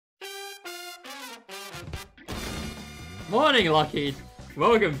Morning, Luckies!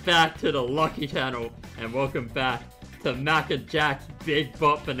 Welcome back to the Lucky Channel, and welcome back to Mac and Jack's Big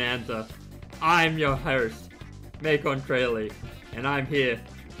Bot Bonanza. I'm your host, Makon Crayley, and I'm here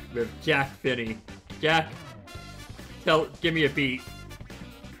with Jack Finney. Jack, give me a beat.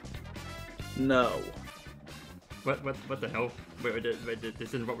 No. What the hell? Wait,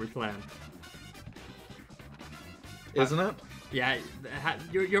 this isn't what we planned. Isn't it? Yeah,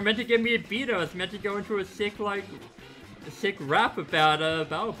 you're meant to give me a beat. I was meant to go into a sick rap about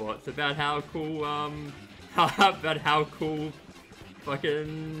Battlebots, about how cool how cool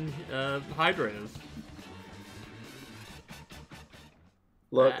fucking HYDRA is.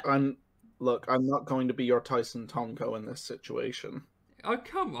 Look, I'm not going to be your Tyson Tonko in this situation. Oh,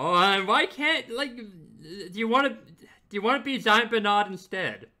 come on! Why can't, like, do you want to be Giant Bernard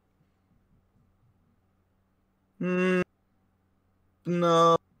instead? No.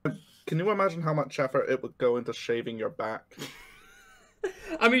 Can you imagine how much effort it would go into shaving your back?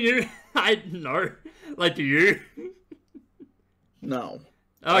 I mean, I know. Like, do you? No.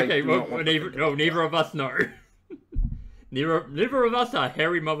 Okay, well, neither of us know. Neither of us are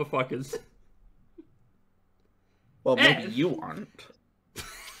hairy motherfuckers. Well, maybe you aren't.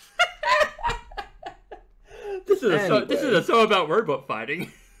 This is a show about robot fighting.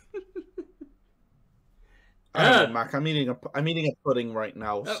 I don't know, Mac. I'm eating a pudding right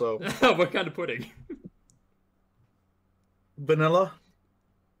now. So. What kind of pudding? Vanilla.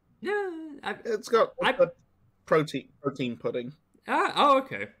 Yeah, it's got protein pudding. Oh,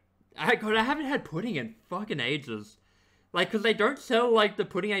 okay. I haven't had pudding in fucking ages. Like, cause they don't sell like the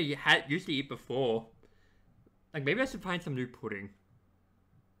pudding I used to eat before. Like, maybe I should find some new pudding.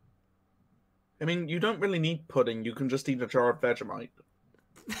 I mean, you don't really need pudding. You can just eat a jar of Vegemite.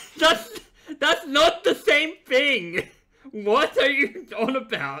 That's not the same thing! What are you on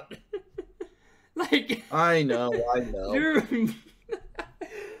about? Like... I know. Dude,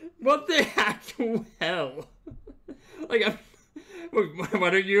 what the actual hell? Like, why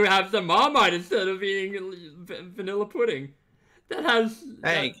don't you have some Marmite instead of eating vanilla pudding? That has...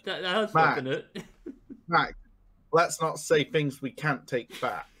 Hey, that has stuff in it. Mac, let's not say things we can't take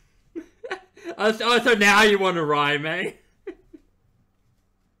back. So now you want to rhyme, eh?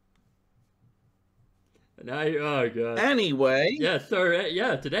 Now oh god. Anyway. Yeah, so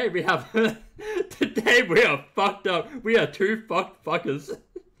yeah, today we have today we are fucked up. We are two fucked fuckers.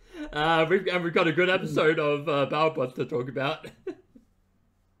 We've got a good episode of Battlebots to talk about.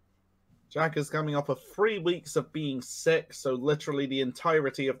 Jack is coming off of 3 weeks of being sick, so literally the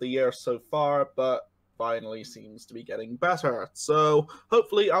entirety of the year so far, but finally seems to be getting better. So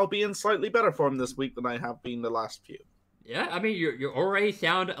hopefully I'll be in slightly better form this week than I have been the last few. Yeah, I mean you already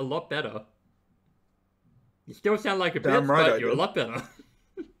sound a lot better. You still sound like a Damn bitch, right but you're a lot better.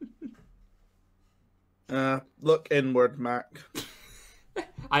 Look inward, Mac.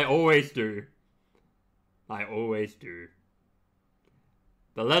 I always do. I always do.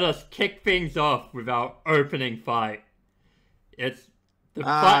 But let us kick things off with our opening fight. It's the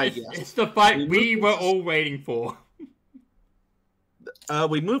fight. Yes. It's the fight we were all waiting for.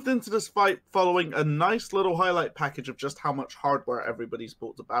 We moved into this fight following a nice little highlight package of just how much hardware everybody's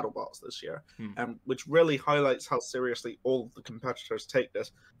bought to Battlebots this year, which really highlights how seriously all of the competitors take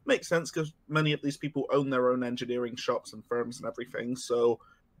this. Makes sense because many of these people own their own engineering shops and firms and everything, so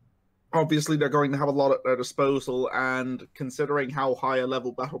obviously they're going to have a lot at their disposal, and considering how high a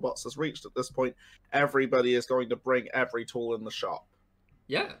level Battlebots has reached at this point, everybody is going to bring every tool in the shop.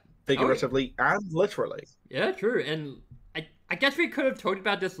 Yeah. Figuratively and literally. Yeah, true, and I guess we could have talked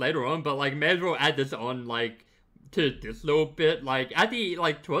about this later on, but like, may as well add this on, like, to this little bit. Like, at the,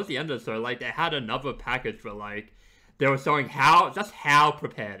 like, towards the end of the show, like, they had another package where, like, they were showing just how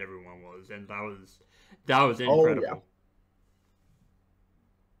prepared everyone was, and that was incredible. Oh,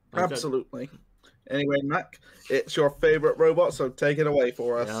 yeah. Absolutely. Anyway, Mac, it's your favorite robot, so take it away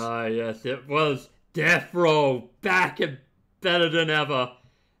for us. Ah, yes, it was DeathRoll, back and better than ever,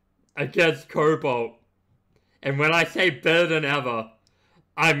 against Cobalt. And when I say better than ever,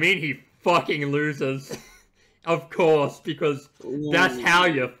 I mean he fucking loses. Of course, because that's how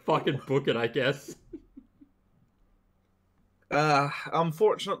you fucking book it, I guess.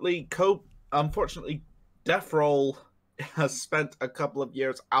 Unfortunately, DeathRoll has spent a couple of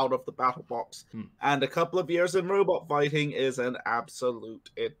years out of the battle box, and a couple of years in robot fighting is an absolute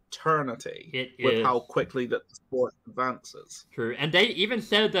eternity with how quickly that the sport advances. True, and they even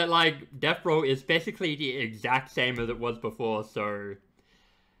said that like DeathRoll is basically the exact same as it was before, so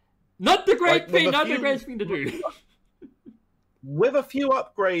not the great thing, not the greatest thing to do. with a few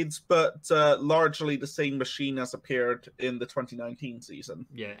upgrades, but largely the same machine as appeared in the 2019 season.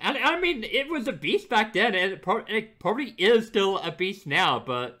 Yeah, and I mean, it was a beast back then, and it probably is still a beast now,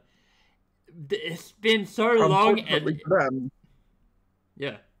 but it's been so long, and...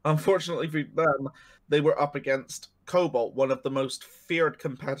 yeah. Unfortunately for them, they were up against Cobalt, one of the most feared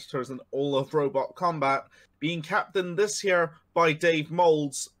competitors in all of Robot Combat, being captained this year by Dave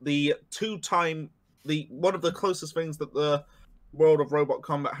Moulds, the one of the closest things that the world of Robot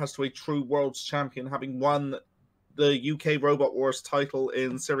Combat has to a true world's champion, having won the UK Robot Wars title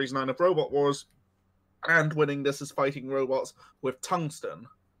in Series 9 of Robot Wars, and winning This Is Fighting Robots with Tungsten,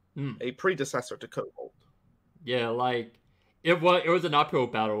 a predecessor to Cobalt. Yeah, like, it was an uphill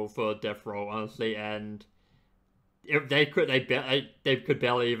battle for DeathRoll, honestly, and they could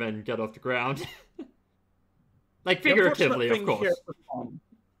barely even get off the ground. Like, figuratively, of course.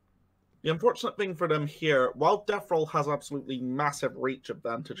 The unfortunate thing for them here, while DeathRoll has absolutely massive reach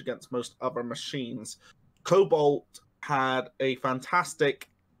advantage against most other machines, Cobalt had a fantastic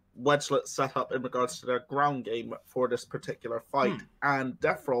wedgelet setup in regards to their ground game for this particular fight, and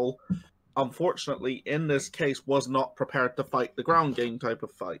DeathRoll, unfortunately, in this case, was not prepared to fight the ground game type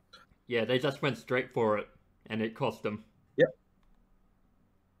of fight. Yeah, they just went straight for it, and it cost them. Yep.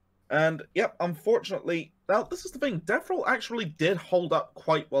 And, yep, unfortunately, now, this is the thing, DeathRoll actually did hold up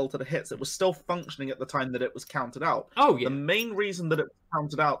quite well to the hits. It was still functioning at the time that it was counted out. Oh, yeah. The main reason that it was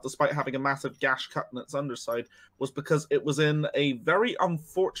counted out, despite having a massive gash cut in its underside, was because it was in a very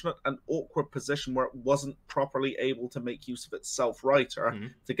unfortunate and awkward position where it wasn't properly able to make use of its self-righter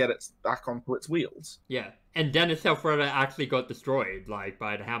to get it back onto its wheels. Yeah, and then its self-righter actually got destroyed, like,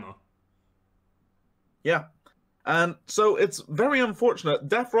 by the hammer. Yeah. And so it's very unfortunate.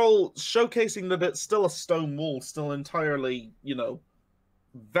 DeathRoll showcasing that it's still a stone wall, still entirely, you know,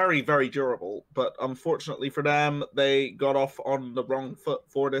 very, very durable. But unfortunately for them, they got off on the wrong foot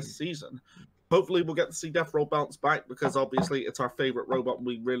for this season. Hopefully we'll get to see DeathRoll bounce back, because obviously it's our favorite robot.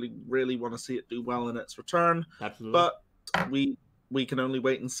 We really, really want to see it do well in its return. Absolutely. But we can only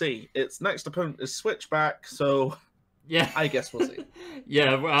wait and see. Its next opponent is Switchback, so... yeah, I guess we'll see.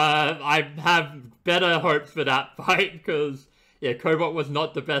 Yeah, I have better hopes for that fight, because, yeah, Cobalt was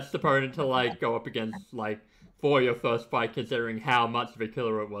not the best opponent to, like, go up against, like, for your first fight, considering how much of a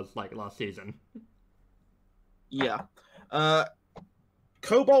killer it was, like, last season. Yeah.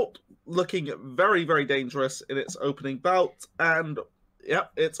 Cobalt looking very, very dangerous in its opening bout, and,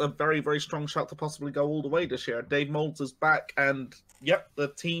 yep, it's a very, very strong shot to possibly go all the way this year. Dave Moulds is back, and... yep, the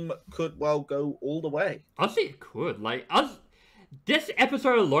team could well go all the way. Honestly, it could. Like, this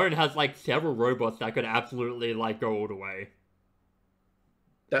episode alone has, like, several robots that could absolutely, like, go all the way.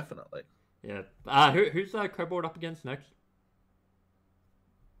 Definitely. Yeah. Who's Cobalt up against next?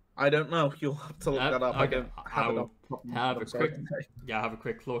 I don't know. You'll have to look that up. Okay. I'll have a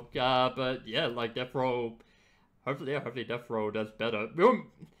quick look. But, yeah, like, DeathRoll... Hopefully DeathRoll does better.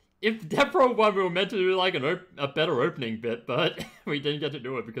 If DeathRoll won, we were meant to do, like, a better opening bit, but we didn't get to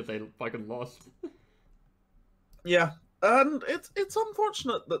do it because they fucking lost. Yeah, and it's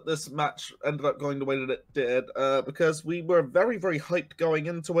unfortunate that this match ended up going the way that it did, because we were very, very hyped going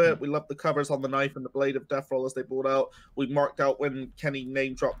into it. We loved the covers on the knife and the blade of DeathRoll as they brought out. We marked out when Kenny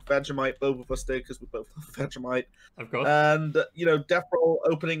name-dropped Vegemite. Both of us did, because we both love Vegemite. Of course. And, you know, DeathRoll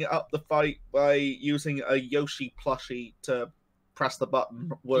opening up the fight by using a Yoshi plushie to... press the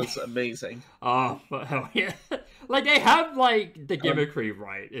button was amazing. Oh, hell yeah. Like, they have, like, the gimmickry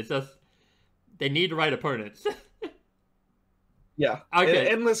right. It's just, they need the right opponents. Yeah.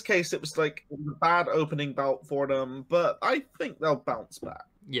 Okay. In this case, it was, like, a bad opening bout for them, but I think they'll bounce back.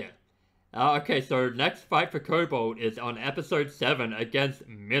 Yeah. Okay, so next fight for Cobalt is on episode 7 against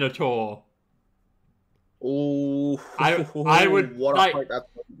Minotaur. Oh, I would, what like, a fight that's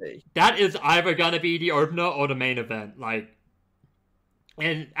going to be. That is either going to be the opener or the main event, like...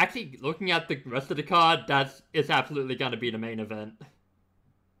 And actually, looking at the rest of the card, it's absolutely going to be the main event.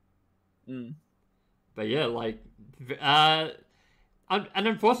 But yeah, like, an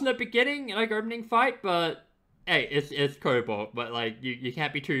unfortunate beginning, like, opening fight, but hey, it's Cobalt. But like, you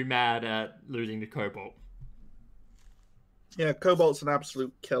can't be too mad at losing to Cobalt. Yeah, Cobalt's an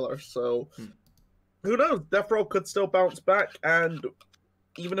absolute killer. So who knows? DeathRoll could still bounce back, and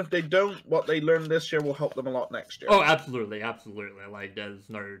even if they don't, what they learn this year will help them a lot next year. Oh, absolutely, absolutely. Like, there's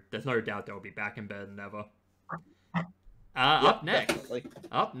no doubt they'll be back in bed never. Up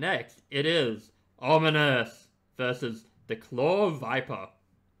next, it is Ominous versus the Claw Viper.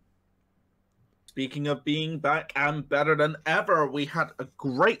 Speaking of being back and better than ever, we had a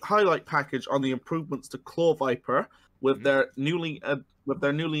great highlight package on the improvements to Claw Viper. with their newly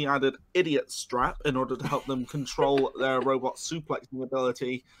added idiot strap in order to help them control their robot suplexing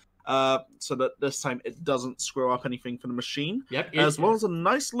ability, so that this time it doesn't screw up anything for the machine. Yep, as well as a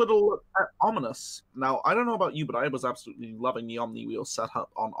nice little look at Ominous. Now, I don't know about you, but I was absolutely loving the Omni Wheel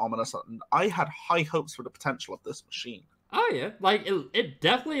setup on Ominous, and I had high hopes for the potential of this machine. Oh yeah, like it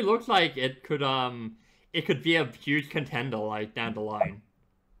definitely looks like it could be a huge contender like down the line.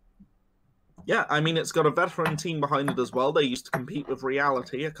 Yeah, I mean, it's got a veteran team behind it as well. They used to compete with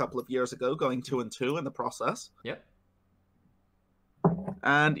Reality a couple of years ago, going 2-2 in the process. Yep.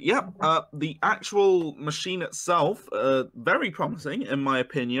 And yeah, the actual machine itself, very promising in my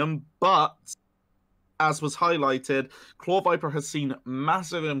opinion, but as was highlighted, Claw Viper has seen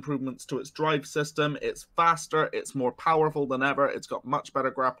massive improvements to its drive system. It's faster, it's more powerful than ever, it's got much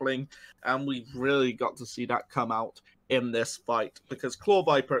better grappling, and we've really got to see that come out in this fight, because Claw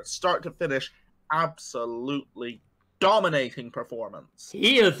Viper, start to finish, absolutely dominating performance.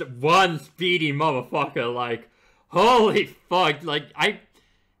 He is one speedy motherfucker, like, holy fuck, like, I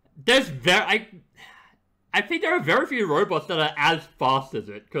think there are very few robots that are as fast as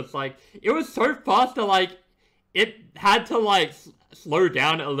it, because, like, it was so fast that, like, it had to, like, slow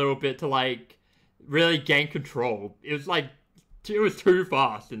down a little bit to, like, really gain control. It was, like, it was too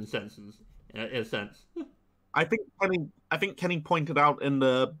fast in a sense. I think Kenny pointed out in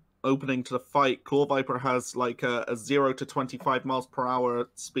the opening to the fight, Claw Viper has, like, a 0 to 25 miles per hour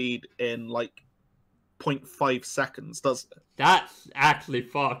speed in, like, 0.5 seconds, doesn't it? That's actually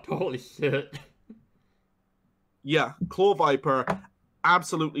fucked. Holy shit. Yeah, Claw Viper,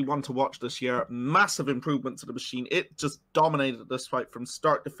 absolutely one to watch this year. Massive improvement to the machine. It just dominated this fight from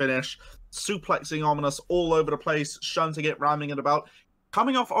start to finish, suplexing Ominous all over the place, shunting it, ramming it about,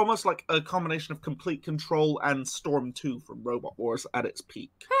 coming off almost like a combination of Complete Control and Storm 2 from Robot Wars at its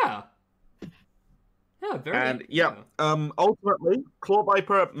peak. Yeah. Yeah, very. And yeah, ultimately, Claw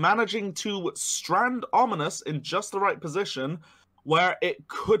Viper managing to strand Ominous in just the right position, where it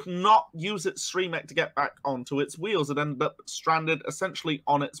could not use its stream mech to get back onto its wheels. It ended up stranded essentially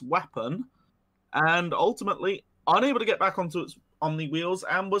on its weapon, and ultimately unable to get back onto its Omni wheels,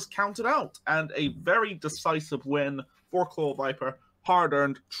 and was counted out. And a very decisive win for Claw Viper.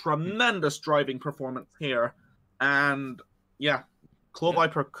 Hard-earned, tremendous driving performance here. And yeah, Claw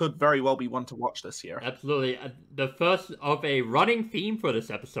Viper could very well be one to watch this year. Absolutely. The first of a running theme for this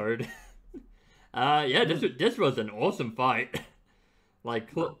episode. Yeah, this was an awesome fight.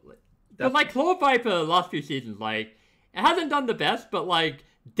 Like, Claw Viper the last few seasons, like, it hasn't done the best, but, like,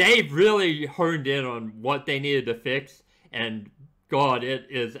 they've really honed in on what they needed to fix, and God,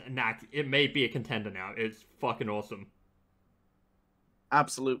 it may be a contender now. It's fucking awesome.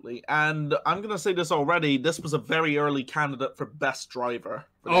 Absolutely. And I'm going to say this already, this was a very early candidate for Best Driver.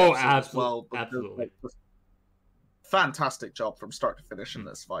 Oh, absolutely. Absolutely. Fantastic job from start to finish in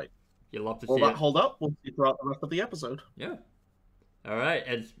this fight. You love to see it. That hold up? We'll see throughout the rest of the episode. Yeah. All right.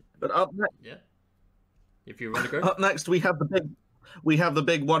 But up next, yeah. If you want to go. Up next, we have the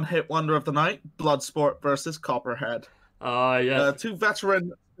big one-hit wonder of the night: Bloodsport versus Copperhead. Yes. Two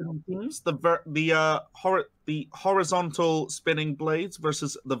veteran teams: the horizontal spinning blades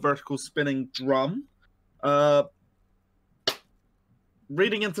versus the vertical spinning drum.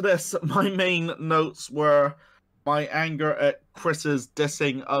 Reading into this, my main notes were my anger at Chris's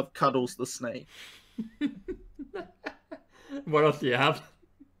dissing of Cuddles the snake. What else do you have?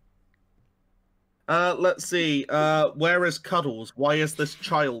 Let's see. Where is Cuddles? Why is this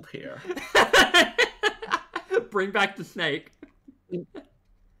child here? Bring back the snake.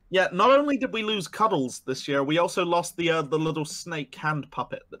 Yeah, not only did we lose Cuddles this year, we also lost the little snake hand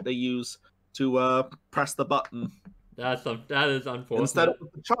puppet that they use to press the button. That is unfortunate. Instead of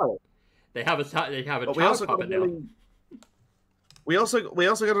the child. They have a child puppet now. We also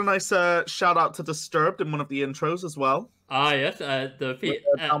got a nice shout out to Disturbed in one of the intros as well. Yes,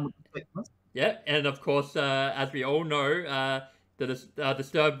 yeah, and of course, as we all know,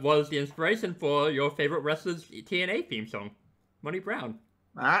 Disturbed was the inspiration for your favorite wrestler's TNA theme song, Money Brown.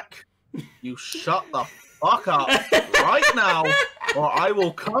 Mac, you shut the fuck up right now, or I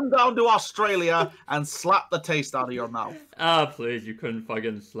will come down to Australia and slap the taste out of your mouth. Please, you couldn't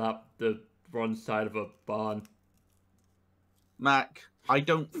fucking slap the wrong side of a barn. Mac, I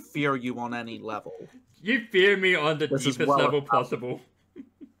don't fear you on any level. You fear me on the deepest level possible.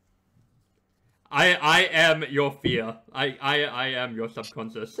 I am your fear. I am your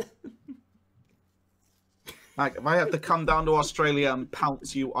subconscious. Mac, if I have to come down to Australia and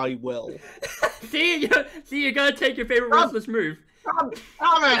pounce you, I will. See, you're gonna take your favorite wrestler's move. Damn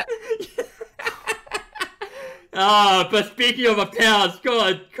it! But speaking of a pounce,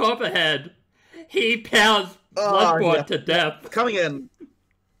 God, Copperhead. He pounced Bloodsport to death. Coming in,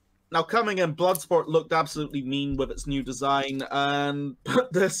 Bloodsport looked absolutely mean with its new design, and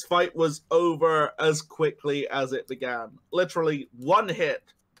this fight was over as quickly as it began. Literally, one hit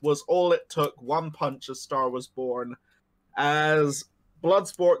was all it took, one punch, a star was born, as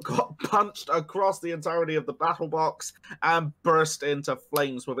Bloodsport got punched across the entirety of the battle box and burst into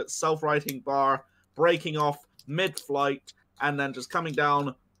flames with its self-righting bar breaking off mid-flight and then just coming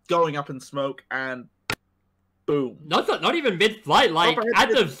down, going up in smoke, and boom. Not even mid-flight, like at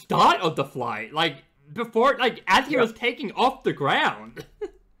the start of the flight, like before, like as he was taking off the ground.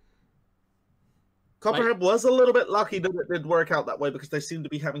 Copperhead was a little bit lucky that it did work out that way because they seemed to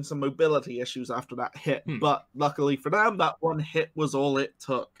be having some mobility issues after that hit. But luckily for them, that one hit was all it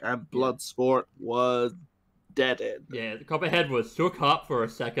took, and Bloodsport was deaded. Yeah, the Copperhead was shook up for a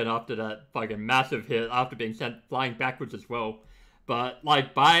second after that fucking massive hit, after being sent flying backwards as well. But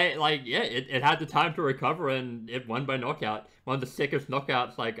it had the time to recover and it won by knockout. One of the sickest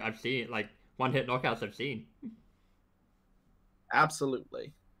knockouts I've seen, one-hit knockouts I've seen.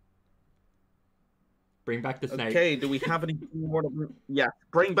 Absolutely. Bring back the snake. Okay, do we have any more? Yeah,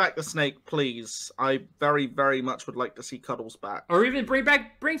 bring back the snake, please. I very, very much would like to see Cuddles back. Or even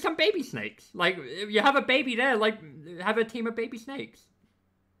bring some baby snakes. Like, if you have a baby there, have a team of baby snakes.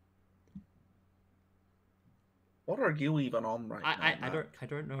 What are you even on right now? I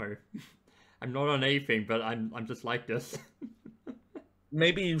don't know. I'm not on anything, but I'm just like this.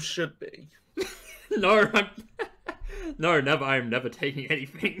 Maybe you should be. No, no, never. I'm never taking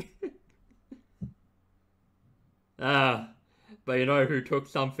anything. But you know who took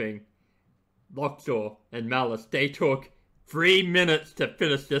something? Lockjaw and Malice. They took 3 minutes to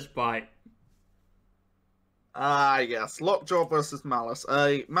finish this fight. Yes. Lockjaw versus Malice.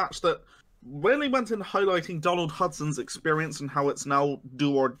 A match that really went in highlighting Donald Hudson's experience and how it's now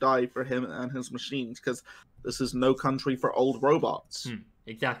do or die for him and his machines, because this is no country for old robots.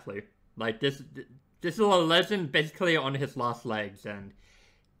 Exactly. Like, this is a legend basically on his last legs, and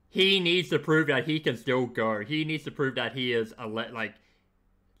he needs to prove that he can still go. He needs to prove that he is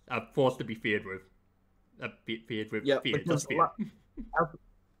a force to be feared with.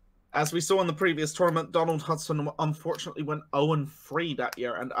 As we saw in the previous tournament, Donald Hudson unfortunately went 0-3 that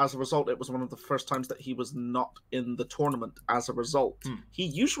year, and as a result, it was one of the first times that he was not in the tournament as a result. He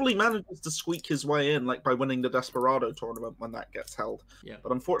usually manages to squeak his way in, like by winning the Desperado tournament when that gets held. Yeah.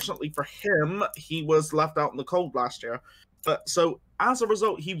 But unfortunately for him, he was left out in the cold last year. So, as a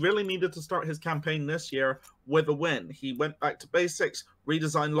result, he really needed to start his campaign this year with a win. He went back to basics,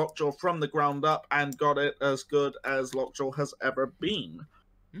 redesigned Lockjaw from the ground up, and got it as good as Lockjaw has ever been.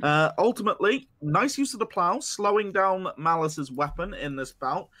 Ultimately, nice use of the plow, slowing down Malice's weapon in this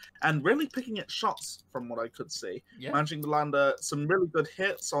bout, and really picking its shots from what I could see. Yeah. Managing to land some really good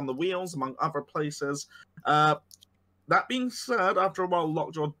hits on the wheels, among other places. That being said, after a while,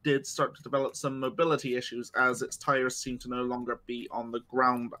 Lockjaw did start to develop some mobility issues as its tires seemed to no longer be on the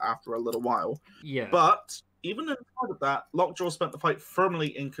ground after a little while. Yeah. But even in spite of that, Lockjaw spent the fight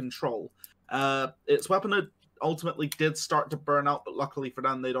firmly in control. Its weapon ultimately did start to burn out, but luckily for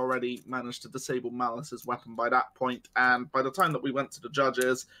them, they'd already managed to disable Malice's weapon by that point. And by the time that we went to the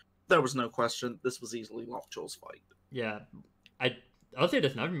judges, there was no question this was easily Lockjaw's fight. Yeah. I'll say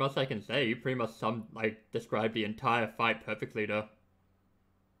there's nothing much I can say. You pretty much described the entire fight perfectly, though.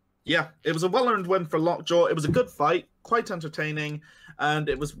 Yeah, it was a well-earned win for Lockjaw. It was a good fight, quite entertaining, and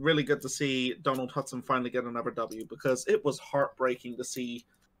it was really good to see Donald Hudson finally get another W, because it was heartbreaking to see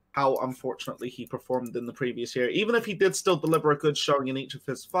how unfortunately he performed in the previous year. Even if he did still deliver a good showing in each of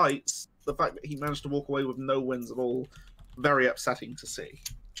his fights, the fact that he managed to walk away with no wins at all, very upsetting to see.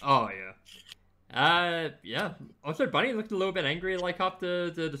 Oh, yeah. Yeah. Also, Bunny looked a little bit angry, after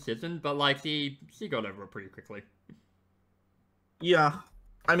the decision, but, she got over it pretty quickly. Yeah.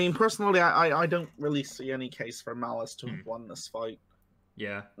 I mean, personally, I don't really see any case for Malice to have won this fight.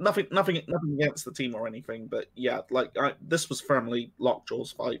 Yeah. Nothing against the team or anything, but yeah, this was firmly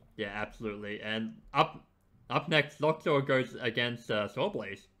Lockjaw's fight. Yeah, absolutely. And up next, Lockjaw goes against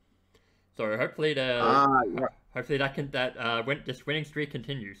Sawblaze. So hopefully this winning streak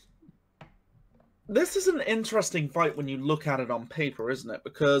continues. This is an interesting fight when you look at it on paper, isn't it?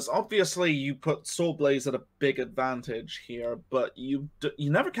 Because obviously you put Sawblaze at a big advantage here, but you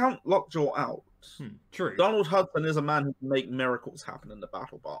never count Lockjaw out. True. Donald Hudson is a man who can make miracles happen in the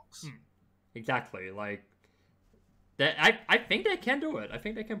battle box. Exactly. I think they can do it. I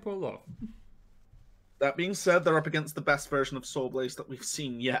think they can pull it off. That being said, they're up against the best version of Sawblaze that we've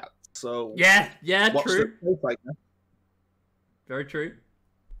seen yet. So yeah, true. Very true.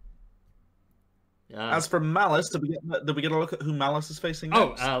 As for Malice, did we get a look at who Malice is facing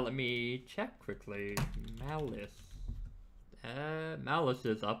next? Let me check quickly. Malice. Malice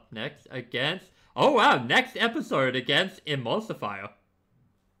is up next against... Oh, wow, next episode against Emulsifier.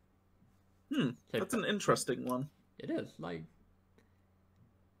 That's an interesting one. It is, like...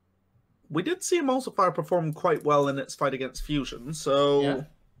 We did see Emulsifier perform quite well in its fight against Fusion, so... Yeah.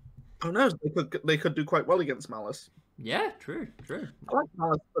 Who knows? They could do quite well against Malice. Yeah, true. I like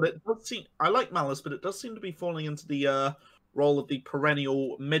Malice, but it does seem to be falling into the role of the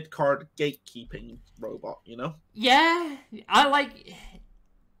perennial mid-card gatekeeping robot, you know? Yeah,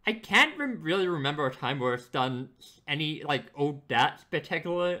 I can't really remember a time where it's done any, like, that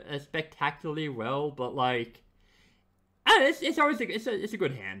spectacularly well, but, like, it's always it's a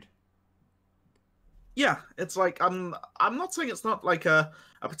good hand. Yeah, it's like, I'm not saying it's not, like, a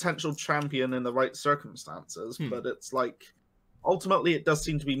potential champion in the right circumstances, but it's like, ultimately it does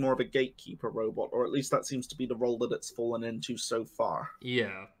seem to be more of a gatekeeper robot, or at least that seems to be the role that it's fallen into so far.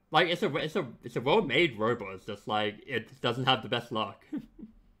 Yeah, like, it's a well-made robot, it's just, like, it doesn't have the best luck.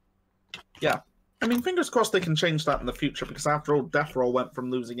 Yeah. I mean, fingers crossed they can change that in the future, because after all, DeathRoll went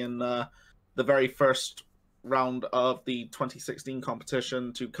from losing in the very first round of the 2016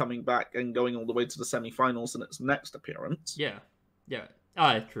 competition to coming back and going all the way to the semi-finals in its next appearance. Yeah.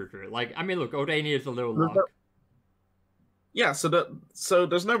 True. Like, I mean, look, O'Day needs a little luck. Yeah, so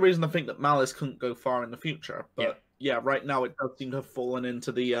there's no reason to think that Malice couldn't go far in the future, but yeah, right now it does seem to have fallen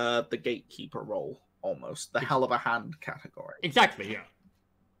into the gatekeeper role, almost. The hell of a hand category. Exactly, yeah.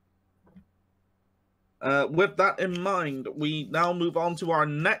 With that in mind, we now move on to our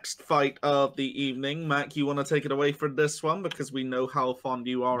next fight of the evening. Mac, you want to take it away for this one, because we know how fond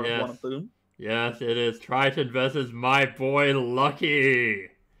you are of one of them. Yes, it is Triton versus my boy Lucky.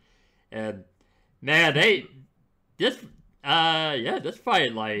 And, man, this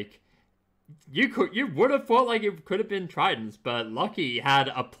fight, like, you would have thought, like, it could have been Triton's, but Lucky had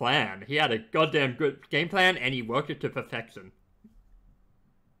a plan. He had a goddamn good game plan, and he worked it to perfection.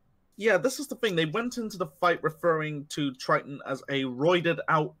 Yeah, this is the thing. They went into the fight referring to Triton as a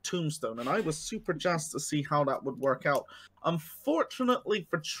roided-out tombstone, and I was super jazzed to see how that would work out. Unfortunately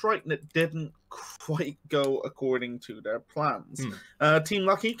for Triton, it didn't quite go according to their plans. Team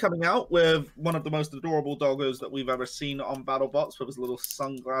Lucky coming out with one of the most adorable doggos that we've ever seen on Battlebots, with his little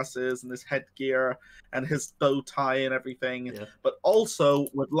sunglasses and his headgear and his bow tie and everything, but also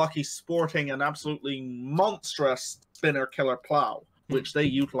with Lucky sporting an absolutely monstrous spinner killer plow, which they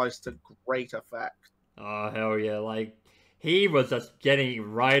utilized to great effect. Oh, hell yeah. Like, he was just getting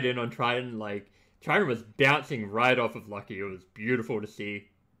right in on Triton. Like, Triton was bouncing right off of Lucky. It was beautiful to see.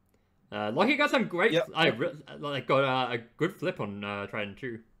 Lucky got some great... got a good flip on Triton,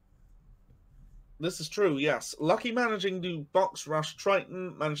 too. This is true, yes. Lucky managing to box rush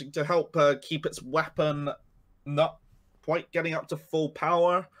Triton, managing to help keep its weapon not quite getting up to full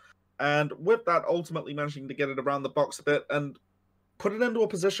power, and with that, ultimately managing to get it around the box a bit, and put it into a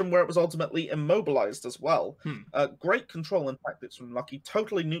position where it was ultimately immobilized as well. Great control and tactics from Lucky,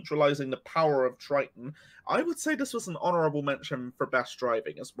 totally neutralizing the power of Triton. I would say this was an honorable mention for best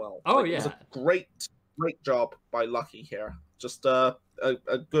driving as well. Oh, yeah. It was a great job by Lucky here. Just a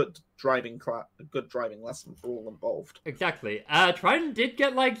good driving lesson for all involved. Exactly. Triton did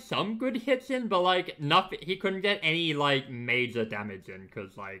get, like, some good hits in, but, like, he couldn't get any, like, major damage in,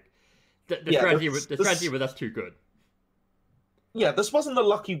 because, like, the strategy was just too good. Yeah, this wasn't a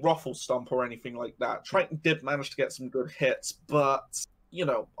Lucky ruffle stomp or anything like that. Triton did manage to get some good hits, but you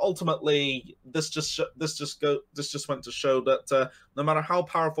know, ultimately, this just went to show that no matter how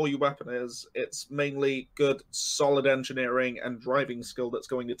powerful your weapon is, it's mainly good, solid engineering and driving skill that's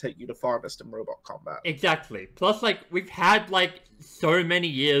going to take you the farthest in robot combat. Exactly. Plus, like, we've had like so many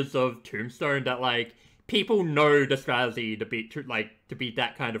years of Tombstone that like people know the strategy to beat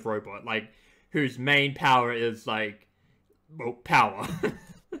that kind of robot, like whose main power is like. Well, power.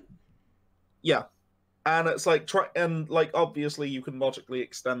 Yeah. And it's like, obviously you can logically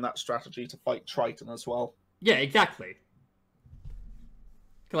extend that strategy to fight Triton as well. Yeah, exactly.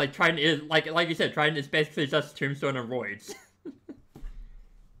 Like, Triton is, like you said, Triton is basically just Tombstone and roids.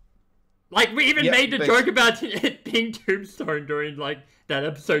 Like, we even made the joke about it being Tombstone during, like, that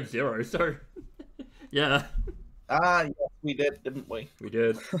episode 0, so... yeah. Ah, yes, we did, didn't we? We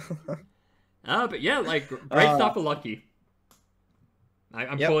did. But yeah, like, great stuff for Lucky.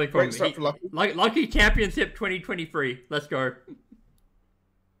 I'm pulling from Lucky Championship 2023. Let's go.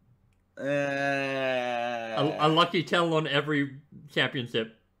 A Lucky tell on every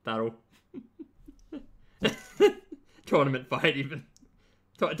championship battle. Tournament fight, even.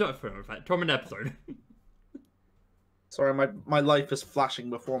 Tournament episode. Sorry, my life is flashing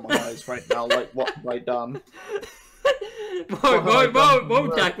before my eyes right now. Like, what have I done?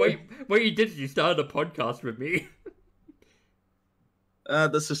 Whoa, Jack! What you did is you started a podcast with me.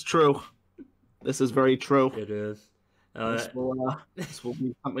 This is true. This is very true. It is. This will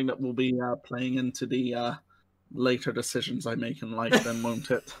be something that will be playing into the later decisions I make in life, then,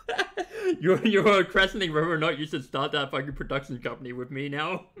 won't it? You're questioning whether or not you should start that fucking production company with me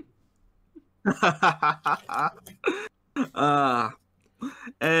now.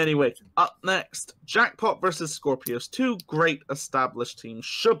 Anyway, up next, Jackpot versus Skorpios. Two great established teams.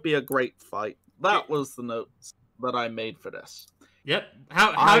 Should be a great fight. That was the notes that I made for this. Yep.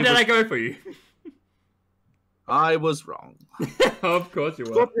 How did I go for you? I was wrong. Of course you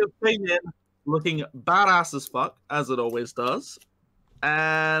were. Skorpios came in looking badass as fuck, as it always does.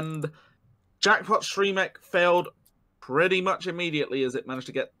 And Jackpot's Shremek failed pretty much immediately as it managed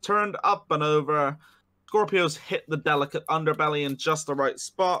to get turned up and over. Skorpios hit the delicate underbelly in just the right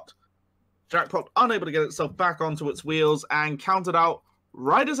spot. Jackpot unable to get itself back onto its wheels and counted out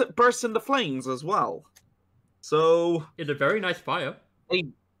right as it burst into flames as well. So... It's a very nice fire.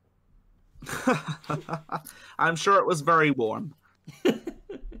 I'm sure it was very warm.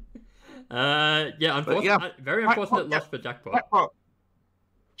 Very unfortunate loss for Jackpot.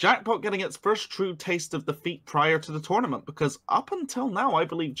 Jackpot getting its first true taste of defeat prior to the tournament, because up until now, I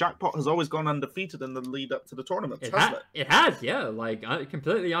believe Jackpot has always gone undefeated in the lead up to the tournament. It has, yeah, like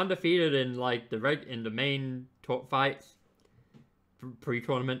completely undefeated in like the main fights,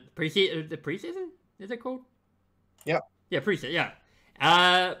 pre-tournament, preseason is it called? Yeah, preseason, yeah.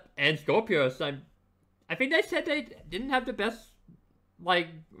 And Skorpios, I think they said they didn't have the best like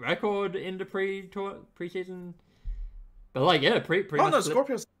record in the preseason. But like, yeah, pretty much.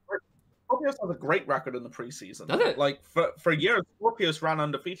 Skorpios has a great record in the preseason. Does it? Like for years, Skorpios ran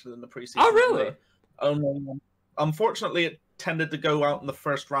undefeated in the preseason. Oh, really? Unfortunately, it tended to go out in the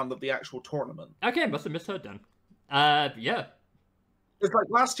first round of the actual tournament. Okay, must have misheard then. Yeah. It's like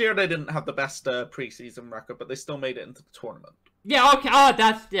last year they didn't have the best preseason record, but they still made it into the tournament. Yeah. Okay. Oh,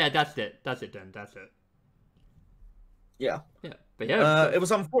 that's it. That's it. Yeah. Yeah. But yeah, it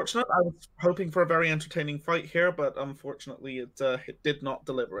was unfortunate. I was hoping for a very entertaining fight here, but unfortunately, it did not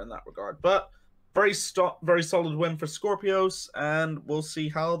deliver in that regard. But very solid win for Skorpios, and we'll see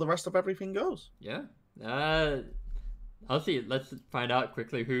how the rest of everything goes. Yeah. I'll see. Let's find out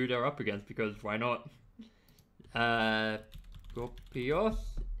quickly who they're up against, because why not? Skorpios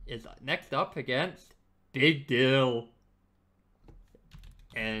is next up against Big Deal,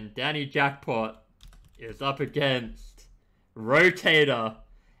 and Danny Jackpot is up against ROTATOR.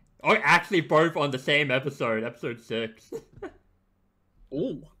 Oh, actually both on the same episode 6.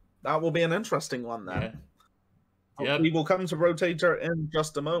 Ooh, that will be an interesting one then. Yeah. We will come to ROTATOR in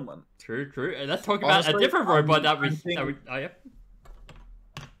just a moment. True. And let's talk about a different robot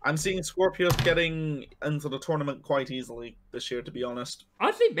I'm seeing Skorpios getting into the tournament quite easily this year, to be honest.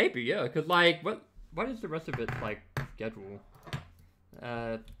 Honestly, maybe, yeah, because like what is the rest of its like schedule?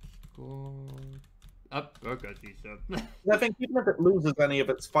 I think even if it loses any of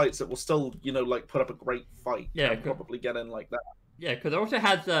its fights, it will still, like put up a great fight. Yeah, and probably get in like that. Yeah, because it also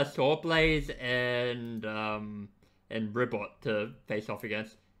has Swordblaze and Ribot to face off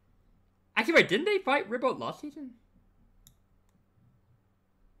against. Actually, wait, didn't they fight Ribot last season?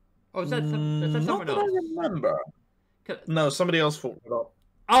 Oh, is that someone else? Not that I remember. No, somebody else fought Ribot.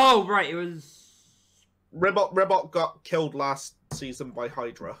 Oh, right, it was... Ribot got killed last season by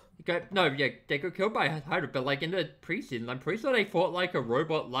HYDRA. They got killed by HYDRA, but like in the preseason, I'm pretty sure they fought like a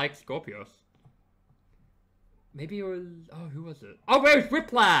robot like Skorpios. Maybe it was... Oh, who was it? Oh, it was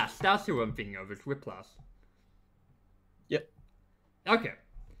Whiplash! That's who I'm thinking of, it's Whiplash. Yep. Okay.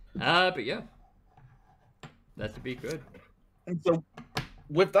 But yeah. That should be good. And so,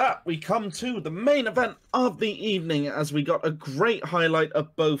 with that, we come to the main event of the evening, as we got a great highlight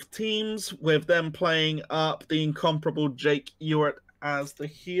of both teams, with them playing up the incomparable Jake Ewart as the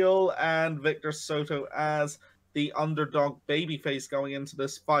heel and Victor Soto as the underdog babyface going into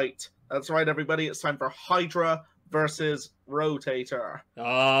this fight. That's right, everybody. It's time for HYDRA versus ROTATOR.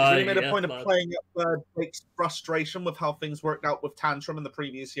 We made a point of playing up Jake's frustration with how things worked out with Tantrum in the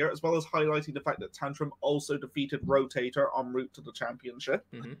previous year, as well as highlighting the fact that Tantrum also defeated ROTATOR en route to the championship.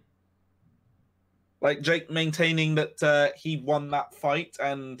 Mm-hmm. Like Jake maintaining that he won that fight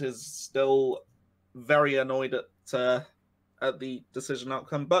and is still very annoyed at the decision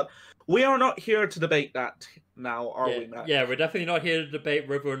outcome. But we are not here to debate that now, are we, Matt? Yeah, we're definitely not here to debate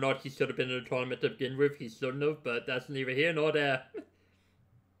whether or not he should have been in the tournament to begin with. He shouldn't have, but that's neither here nor there.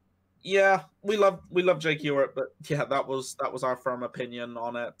 Yeah, we love Jake Ewart, but yeah, that was our firm opinion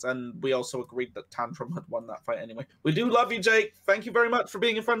on it, and we also agreed that Tantrum had won that fight anyway. We do love you, Jake. Thank you very much for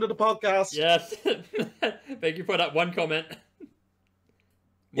being a friend of the podcast. Yes, thank you for that one comment.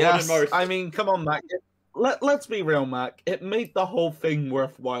 Yes, I mean, come on, Mac. Let's be real, Mac. It made the whole thing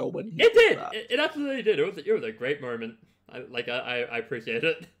worthwhile when it did. It absolutely did. It was a great moment. I appreciate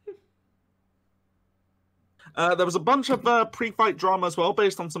it. There was a bunch of pre-fight drama as well,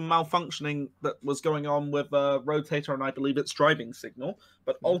 based on some malfunctioning that was going on with ROTATOR and I believe its driving signal.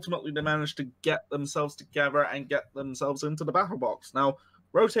 But ultimately, they managed to get themselves together and get themselves into the battle box. Now,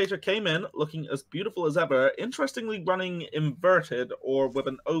 ROTATOR came in looking as beautiful as ever, interestingly running inverted or with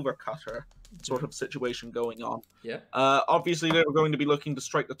an overcutter sort of situation going on. Yeah. Obviously, they were going to be looking to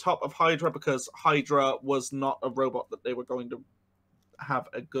strike the top of HYDRA because HYDRA was not a robot that they were going to have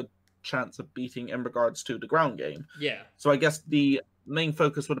a good chance of beating in regards to the ground game. Yeah. So I guess the main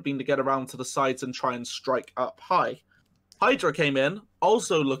focus would have been to get around to the sides and try and strike up high. HYDRA came in,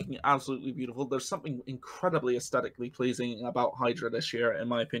 also looking absolutely beautiful. There's something incredibly aesthetically pleasing about HYDRA this year, in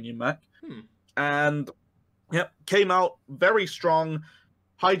my opinion, Mac. And yep, came out very strong.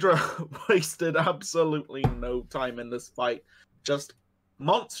 HYDRA wasted absolutely no time in this fight. Just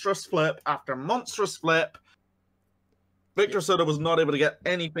monstrous flip after monstrous flip. Victor Soda was not able to get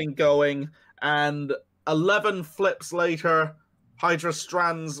anything going, and 11 flips later, HYDRA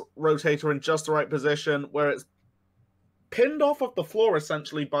strands ROTATOR in just the right position, where it's pinned off of the floor,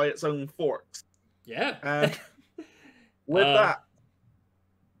 essentially, by its own forks. Yeah. And with that,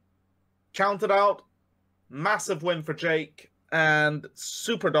 counted out, massive win for Jake, and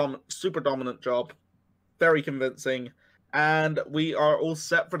super dominant job. Very convincing. And we are all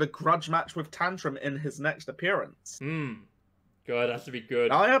set for the grudge match with Tantrum in his next appearance. God, that should be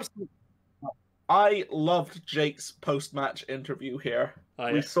good. I loved Jake's post-match interview here.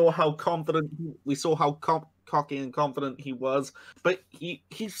 We saw how confident, cocky and confident he was, but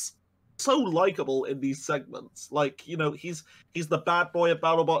he's so likable in these segments. Like, you know, he's the bad boy of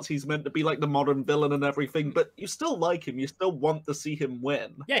Battlebots. He's meant to be like the modern villain and everything, but you still like him. You still want to see him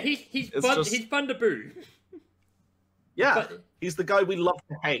win. Yeah, he's fun. He's fun to boo. Yeah, he's the guy we love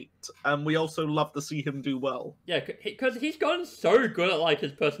to hate, and we also love to see him do well. Yeah, because he's gotten so good at like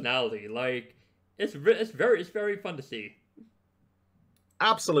his personality. Like, it's very fun to see.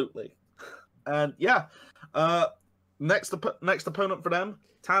 Absolutely, and yeah, next opponent for them,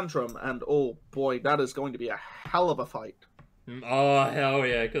 Tantrum, and oh boy, that is going to be a hell of a fight. Oh hell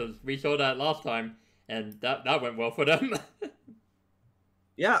yeah, because we saw that last time, and that went well for them.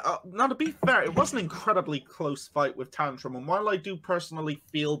 Yeah, now to be fair, it was an incredibly close fight with Tantrum, and while I do personally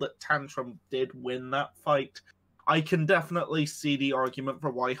feel that Tantrum did win that fight, I can definitely see the argument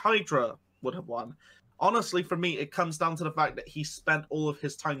for why HYDRA would have won. Honestly, for me, it comes down to the fact that he spent all of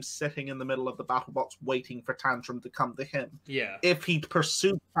his time sitting in the middle of the BattleBots waiting for Tantrum to come to him. Yeah. If he'd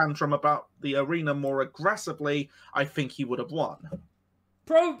pursued Tantrum about the arena more aggressively, I think he would have won.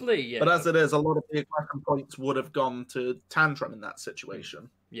 Probably, yeah. But as it is, a lot of the aggression points would have gone to Tantrum in that situation.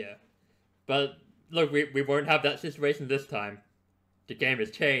 Yeah. But, look, we won't have that situation this time. The game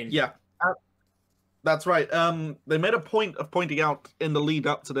has changed. Yeah. That's right. They made a point of pointing out in the lead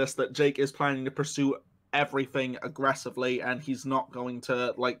up to this that Jake is planning to pursue everything aggressively, and he's not going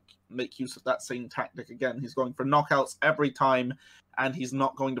to, like, make use of that same tactic again. He's going for knockouts every time, and he's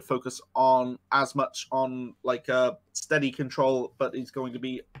not going to focus on as much on like steady control, but he's going to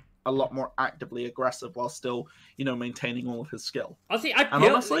be a lot more actively aggressive while still, you know, maintaining all of his skill.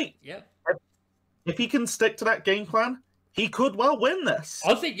 Honestly, yeah, if he can stick to that game plan, he could well win this.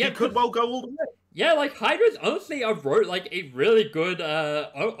 Honestly, yeah, he could well go all the way. Yeah, like HYDRA's honestly a really good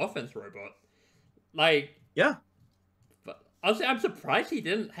offense robot. Like, yeah. But honestly, I'm surprised he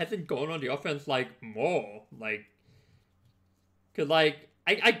hasn't gone on the offense like more, like. Cause like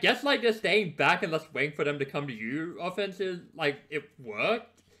I guess like just staying back and just waiting for them to come to you offenses, like it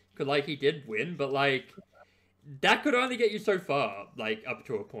worked. Cause like he did win, but like that could only get you so far, like up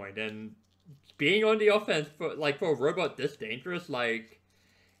to a point. And being on the offense for a robot this dangerous, like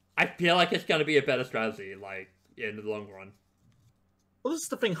I feel like it's gonna be a better strategy, like in the long run. Well, this is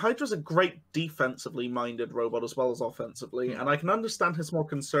the thing. HYDRA's a great defensively minded robot as well as offensively, and I can understand his more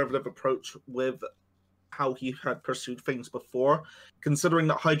conservative approach with how he had pursued things before, considering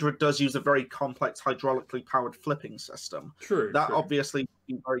that HYDRA does use a very complex hydraulically powered flipping system. True. That obviously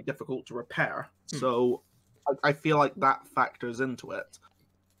would be very difficult to repair. So I feel like that factors into it.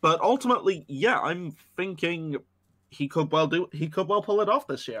 But ultimately, yeah, I'm thinking he could well pull it off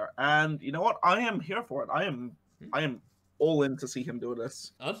this year. And you know what? I am here for it. I am all in to see him do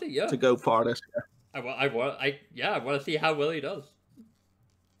this. Honestly, yeah. To go far this year. I want to see how well he does.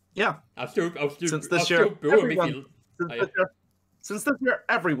 Yeah. I'll still boo him if he... Since this year,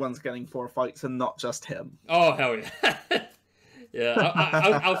 everyone's getting 4 fights and not just him. Oh, hell yeah. Yeah,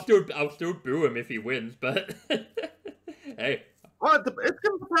 I'll still boo him if he wins, but hey. Well, it's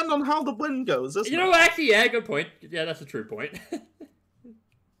going to depend on how the win goes, isn't it? You know, actually, yeah, good point. Yeah, that's a true point. But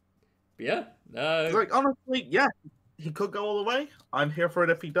yeah. Like, honestly, yeah, he could go all the way. I'm here for it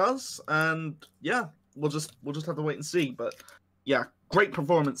if he does, and yeah, we'll just have to wait and see. But yeah, great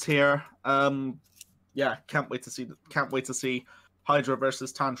performance here. Yeah, can't wait to see HYDRA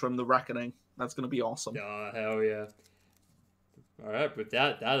versus Tantrum, the Reckoning. That's going to be awesome. Oh, hell yeah. Alright, but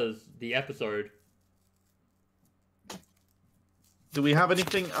that is the episode. Do we have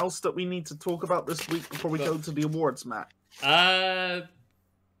anything else that we need to talk about this week before we go to the awards, Matt?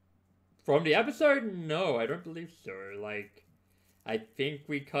 From the episode? No, I don't believe so. Like, I think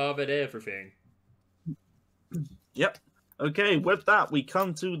we covered everything. Yep. Okay, with that, we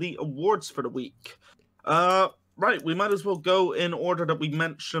come to the awards for the week. Right, we might as well go in order that we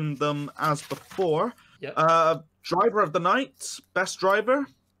mentioned them as before. Yep. Driver of the night, best driver,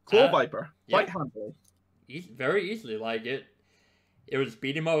 Claw Viper, quite handily. Very easily, like it was a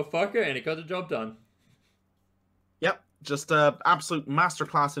speedy motherfucker, and it got the job done. Yep, just an absolute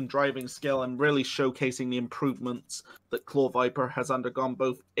masterclass in driving skill and really showcasing the improvements that Claw Viper has undergone,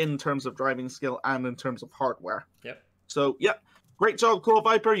 both in terms of driving skill and in terms of hardware. Yep. So, yep, great job, Claw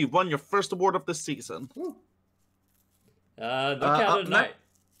Viper. You've won your first award of this season. Knockout of the night.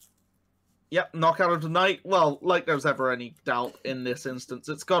 Yep, knockout of the night. Well, like there's ever any doubt in this instance,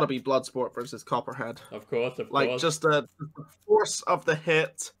 it's got to be Bloodsport versus Copperhead. Of course. Like, just the force of the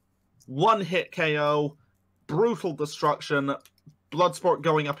hit, one hit KO, brutal destruction, Bloodsport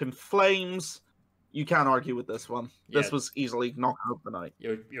going up in flames. You can't argue with this one. Yeah. This was easily knockout of the night.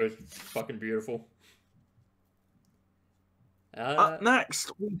 It was fucking beautiful. Up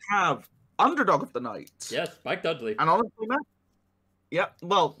next, we have Underdog of the Night. Yes, Spike Dudley. And honestly, man, yeah,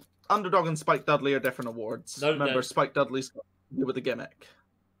 well, Underdog and Spike Dudley are different awards. Remember, Spike Dudley's got to do with the gimmick.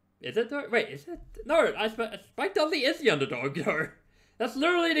 Is it? Wait, is it? No, Spike Dudley is the underdog, though. That's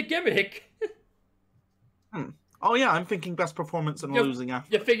literally the gimmick. Oh, yeah, I'm thinking best performance and losing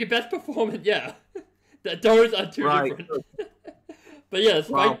after. You're thinking best performance, yeah. Those are two different. But yeah,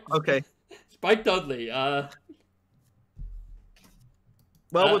 Spike Dudley.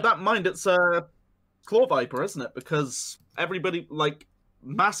 Well, with that in mind, it's Claw Viper, isn't it? Because everybody, like,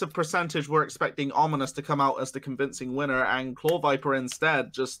 massive percentage were expecting Ominous to come out as the convincing winner, and Claw Viper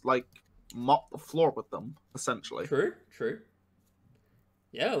instead just, like, mopped the floor with them, essentially. True.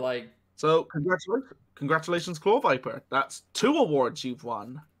 Yeah, like... So, congratulations, Claw Viper. That's 2 awards you've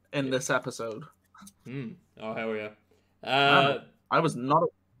won in this episode. Oh, hell yeah. I was not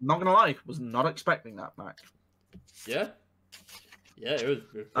gonna lie, was not expecting that, Mac. Yeah? Yeah, it was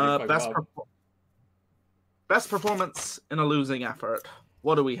pretty best performance in a losing effort.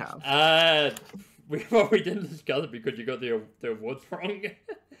 What do we have? We didn't discuss it because you got the awards wrong.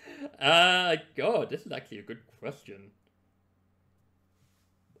 God, this is actually a good question.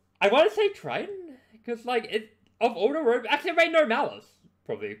 I want to say Triton, because, like, of all the road... Actually, right, no, Malice,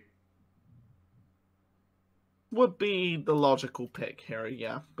 probably. Would be the logical pick here,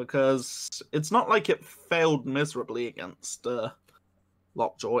 yeah. Because it's not like it failed miserably against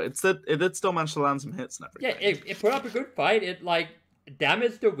Lockjaw. It did still manage to land some hits and everything. Yeah, it put up a good fight. It, like,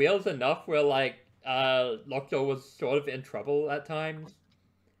 damaged the wheels enough where, like, Lockjaw was sort of in trouble at times.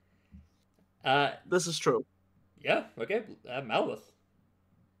 This is true. Yeah, okay, Malice.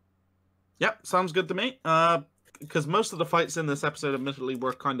 Yep, sounds good to me. Because most of the fights in this episode, admittedly,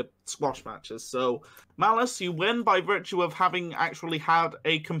 were kind of squash matches. So, Malice, you win by virtue of having actually had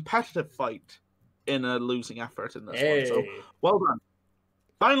a competitive fight in a losing effort in this one. So, well done.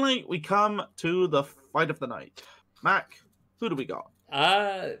 Finally, we come to the fight of the night. Mac, who do we got?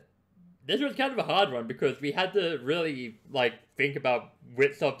 This was kind of a hard one because we had to really, like, think about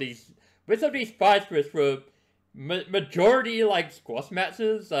which of these fights which were majority, like, squash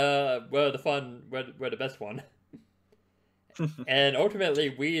matches were the best one. And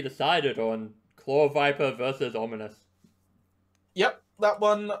ultimately, we decided on Claw Viper versus Ominous. Yep, that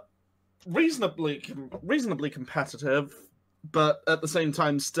one reasonably competitive, but at the same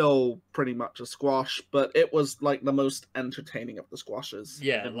time still pretty much a squash. But it was like the most entertaining of the squashes,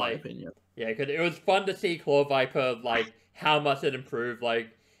 in my opinion. Yeah, because it was fun to see Claw Viper, like, how much it improved. Like,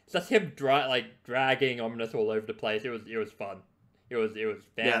 just him dragging Ominous all over the place. It was fun. It was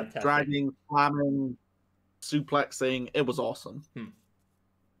fantastic. Yeah, dragging, slamming, suplexing. It was awesome.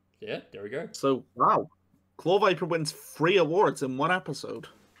 Yeah, there we go. So, wow. Claw Viper wins 3 awards in one episode.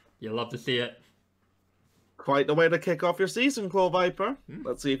 You'll love to see it. Quite the way to kick off your season, Claw Viper.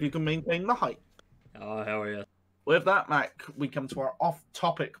 Let's see if you can maintain the hype. Oh, hell yeah. With that, Mac, we come to our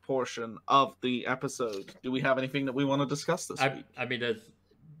off-topic portion of the episode. Do we have anything that we want to discuss this week? I mean, there's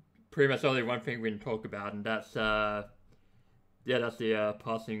pretty much only one thing we can talk about, and that's the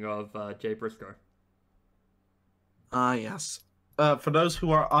passing of Jay Briscoe. Yes. For those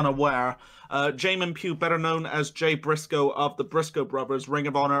who are unaware, Jamin Pugh, better known as Jay Briscoe of the Briscoe Brothers, Ring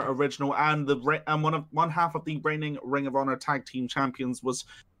of Honor original, and one half of the reigning Ring of Honor Tag Team Champions, was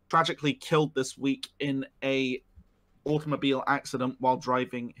tragically killed this week in a automobile accident while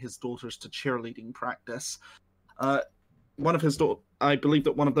driving his daughters to cheerleading practice. One of his daughters, I believe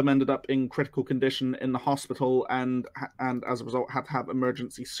that one of them ended up in critical condition in the hospital, and as a result had to have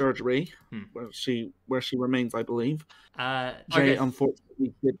emergency surgery, where she remains, I believe. Jay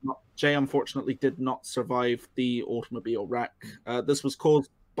unfortunately did not survive the automobile wreck. This was caused,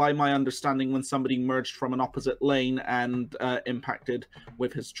 by my understanding, when somebody merged from an opposite lane and impacted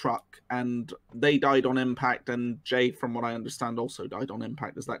with his truck, and they died on impact, and Jay, from what I understand, also died on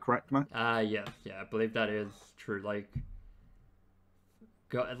impact. Is that correct, Matt? Yeah, I believe that is true.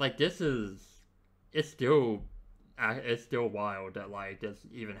 It's still wild that this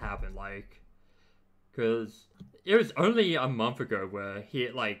even happened. Because it was only a month ago where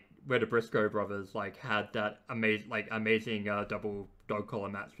the Briscoe brothers had that amazing double dog collar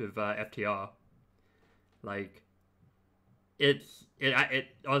match with FTR. It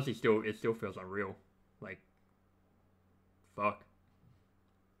honestly still feels unreal. Fuck.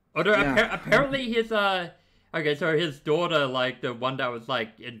 Although apparently his okay, so his daughter, the one that was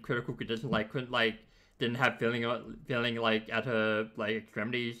in critical condition, couldn't didn't have feeling at her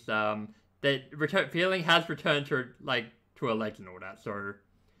extremities. The feeling has returned to to her legs and all that. So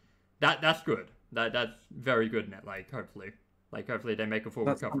that's good. That's very good. Net hopefully they make a full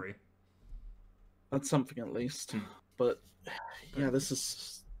recovery. That's something at least. But yeah, this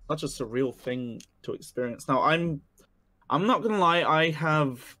is such a surreal thing to experience. Now I'm not gonna lie, I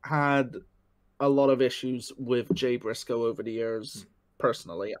have had a lot of issues with Jay Briscoe over the years.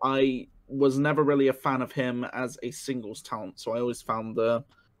 Personally, I was never really a fan of him as a singles talent, so I always found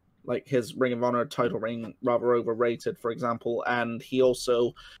his Ring of Honor title reign rather overrated, for example. And he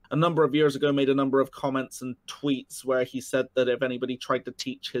also, a number of years ago, made a number of comments and tweets where he said that if anybody tried to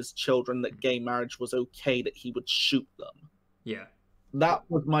teach his children that gay marriage was okay, that he would shoot them. Yeah. That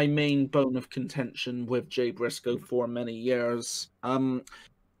was my main bone of contention with Jay Briscoe for many years. In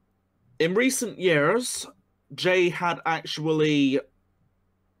recent years, Jay had actually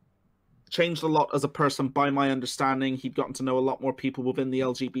changed a lot as a person, by my understanding. He'd gotten to know a lot more people within the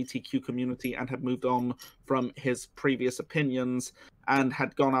LGBTQ community and had moved on from his previous opinions and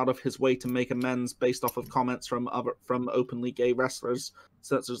had gone out of his way to make amends based off of comments from openly gay wrestlers,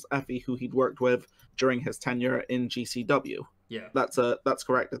 such as Effie, who he'd worked with during his tenure in GCW. Yeah. That's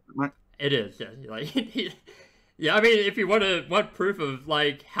correct, isn't it, Mike? It is, yeah. Yeah, I mean, if you want proof of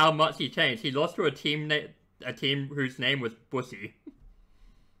how much he changed, he lost to a team whose name was Bussy.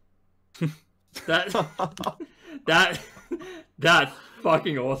 That's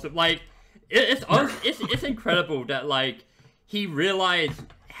fucking awesome. It's incredible that he realized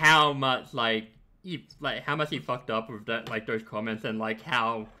how much how much he fucked up with that those comments, and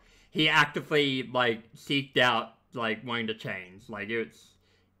how he actively seeked out wanting to change.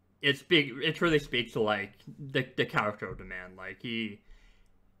 It's big. It really speaks to the character of the man.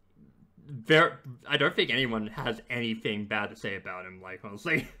 I don't think anyone has anything bad to say about him.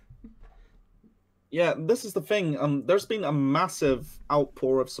 Honestly. Yeah, this is the thing. There's been a massive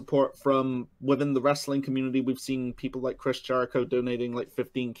outpour of support from within the wrestling community. We've seen people like Chris Jericho donating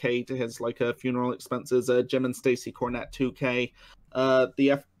 $15K to his funeral expenses. Jim and Stacey Cornette 2K.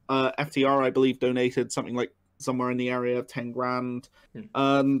 The FTR, I believe, donated something somewhere in the area of 10 grand.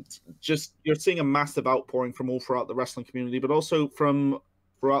 Just you're seeing a massive outpouring from all throughout the wrestling community, but also from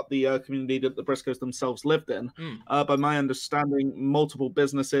throughout the community that the Briscoes themselves lived in. By my understanding, multiple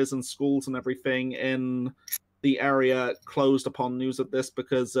businesses and schools and everything in the area closed upon news of this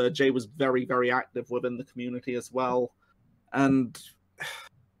because Jay was very, very active within the community as well. And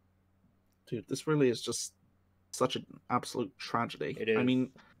dude, this really is just such an absolute tragedy. It is. I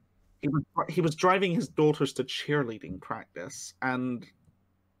mean, he was driving his daughters to cheerleading practice, and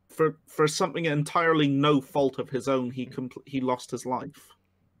for something entirely no fault of his own, he lost his life.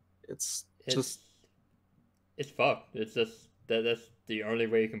 It's fucked. It's just that's the only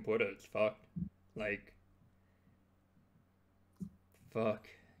way you can put it. It's fucked. Fuck.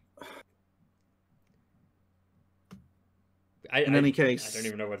 In any case, I don't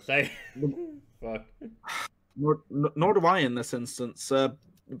even know what to say. Fuck. Nor do I in this instance.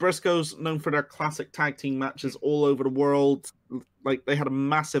 Briscoe's known for their classic tag team matches all over the world. Like, they had a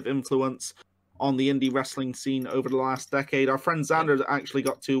massive influence on the indie wrestling scene over the last decade. Our friend Xander actually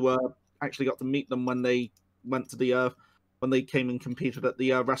got to meet them when they went to the when they came and competed at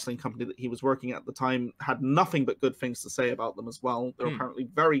the wrestling company that he was working at the time. Had nothing but good things to say about them as well. They're apparently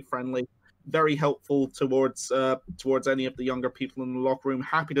very friendly, very helpful towards any of the younger people in the locker room.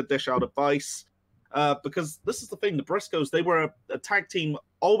 Happy to dish out advice. Because this is the thing, the Briscoes, they were a tag team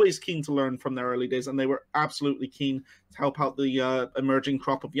always keen to learn from their early days, and they were absolutely keen to help out the emerging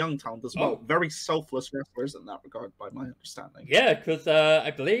crop of young talent as well. Very selfless wrestlers in that regard, by my understanding. Yeah, because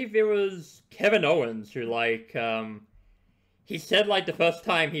I believe it was Kevin Owens who, like, he said, like, the first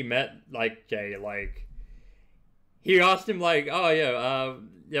time he met, like, Jay, like, he asked him, like, oh,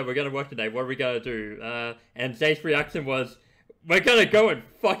 yeah, we're gonna work today, what are we gonna do? And Jay's reaction was, we're gonna go and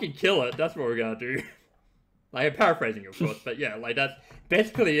fucking kill it. That's what we're gonna do. Like, I'm paraphrasing, of course, but yeah, like, that's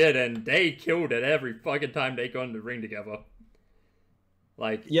basically it, and they killed it every fucking time they got in the ring together.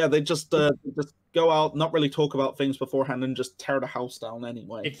 Like... Yeah, they just go out, not really talk about things beforehand, and just tear the house down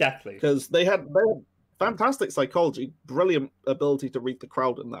anyway. Exactly. Because they had fantastic psychology, brilliant ability to read the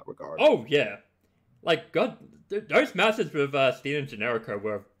crowd in that regard. Oh, yeah. Like, God... Those matches with Steen and Generico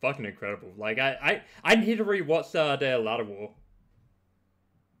were fucking incredible. Like, I need to rewatch their Ladder War.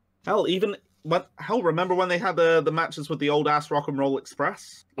 Hell, remember when they had the matches with the old ass Rock and Roll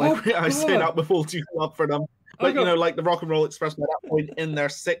Express? Like, I say that before too up for them. Like, you know, like the Rock and Roll Express at that point in their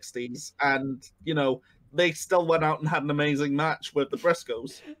 60s, and, you know, they still went out and had an amazing match with the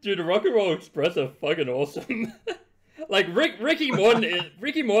Briscoes. Dude, the Rock and Roll Express are fucking awesome. Like, Ricky Morton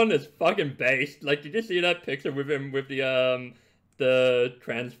is fucking based. Like, did you see that picture with him with the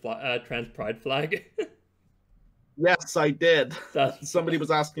trans pride flag? Yes, I did. Somebody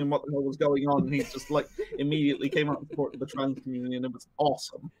was asking him what the hell was going on, and he just, like, immediately came out and supported the trans community, and it was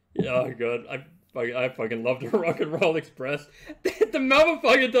awesome. Oh, God. I fucking love the Rock and Roll Express. The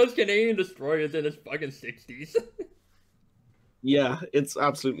motherfucker does Canadian Destroyers in his fucking 60s. Yeah, it's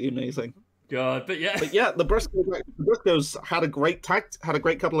absolutely amazing. God, but yeah, the Briscoes had a great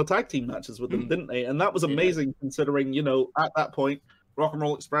couple of tag team matches with them, didn't they? And that was amazing, considering, you know, at that point, Rock and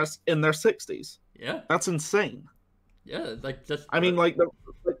Roll Express in their 60s. Yeah, that's insane. Yeah, like just. I mean, like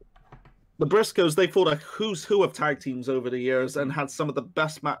the Briscoes, they fought a who's who of tag teams over the years and had some of the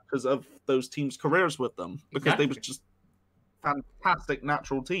best matches of those teams' careers with them because they was just fantastic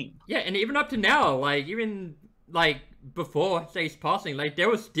natural team. Yeah, and even up to now, like even like before Jay's passing, like they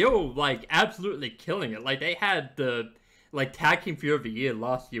were still like absolutely killing it. Like they had the like tag team feud of the year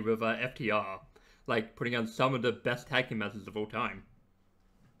last year with FTR, like putting on some of the best tag team matches of all time.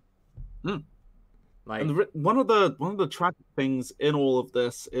 Like, and one of the tragic things in all of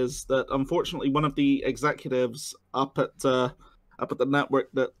this is that unfortunately one of the executives up at the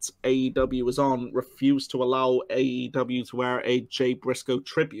network that AEW is on refused to allow AEW to wear a Jay Briscoe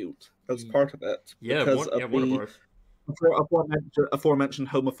tribute as part of it because of the aforementioned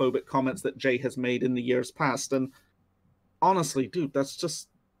homophobic comments that Jay has made in the years past. And honestly, dude, that's just,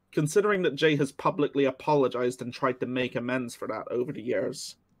 considering that Jay has publicly apologized and tried to make amends for that over the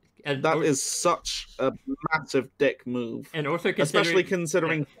years. And that is such a massive dick move, and also especially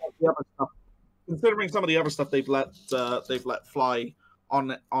considering some of the other stuff they've let fly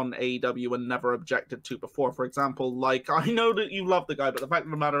on AEW and never objected to before. For example, like, I know that you love the guy, but the fact of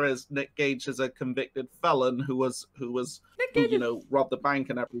the matter is Nick Gage is a convicted felon who you know, robbed the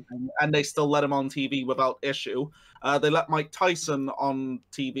bank and everything, and they still let him on TV without issue. They let Mike Tyson on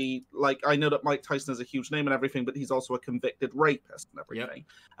TV. Like, I know that Mike Tyson is a huge name and everything, but he's also a convicted rapist and everything. Yep.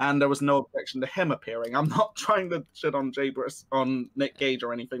 And there was no objection to him appearing. I'm not trying to shit on Nick Gage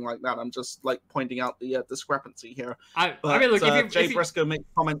or anything like that. I'm just like pointing out the discrepancy here. I mean, look, Jay Briscoe makes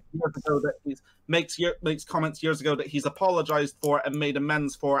comments years ago that makes comments years ago that he's apologized for and made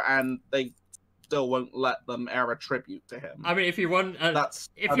amends for, and they still won't let them air a tribute to him. I mean, if you want a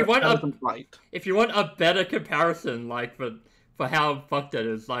better comparison, like for how fucked it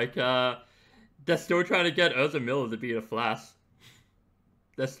is, like they're still trying to get Urza Miller to be the Flash.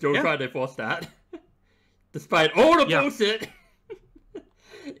 They're still trying to force that, despite all the bullshit.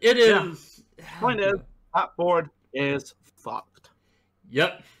 It is. Point is, that board is fucked.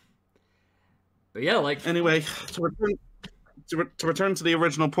 Yep. But yeah, like anyway, to return to the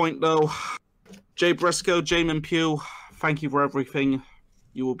original point, though. Jay Briscoe, Jamin Pugh, thank you for everything.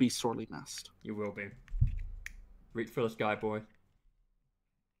 You will be sorely missed. You will be. Reach for the sky, boy.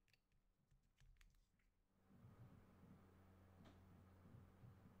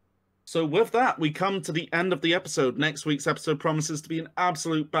 So with that, we come to the end of the episode. Next week's episode promises to be an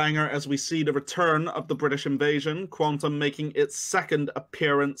absolute banger as we see the return of the British invasion, Quantum making its second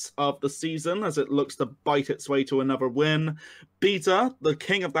appearance of the season as it looks to bite its way to another win. Beta, the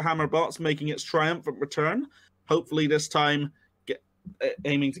king of the Hammerbots, making its triumphant return. Hopefully this time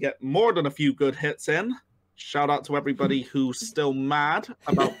aiming to get more than a few good hits in. Shout out to everybody who's still mad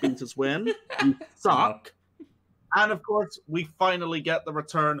about Beta's win. You suck. And of course, we finally get the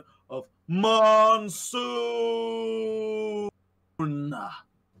return of Monsoon.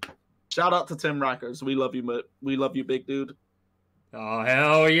 Shout out to Tim Rackers. We love you, big dude. Oh,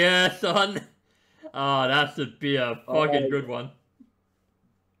 hell yeah, son. Oh, that should be a fucking good one.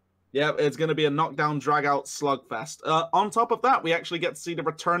 Yeah, it's going to be a knockdown, drag-out slugfest. On top of that, we actually get to see the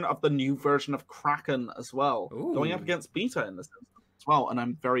return of the new version of Kraken as well. Ooh. Going up against Beta in this as well, and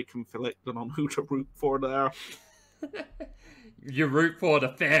I'm very conflicted on who to root for there. You root for the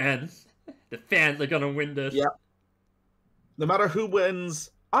fans. The fans are going to win this. Yeah. No matter who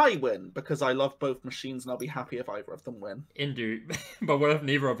wins, I win, because I love both machines, and I'll be happy if either of them win. Indeed. But what if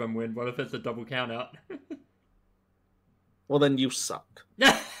neither of them win? What if it's a double count-out? Well, then you suck.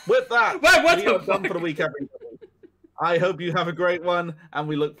 With that, we are done for the week, everybody. I hope you have a great one, and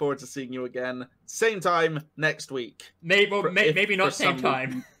we look forward to seeing you again, same time next week. Maybe not same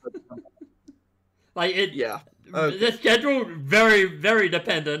time. Like it. Yeah. Okay. The schedule very, very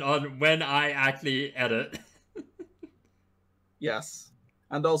dependent on when I actually edit. Yes.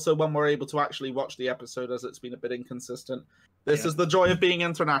 And also when we're able to actually watch the episode, as it's been a bit inconsistent. This is the joy of being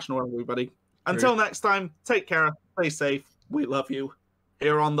international, everybody. Until next time, take care, stay safe, we love you,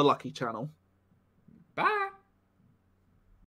 here on the Lucky Channel. Bye!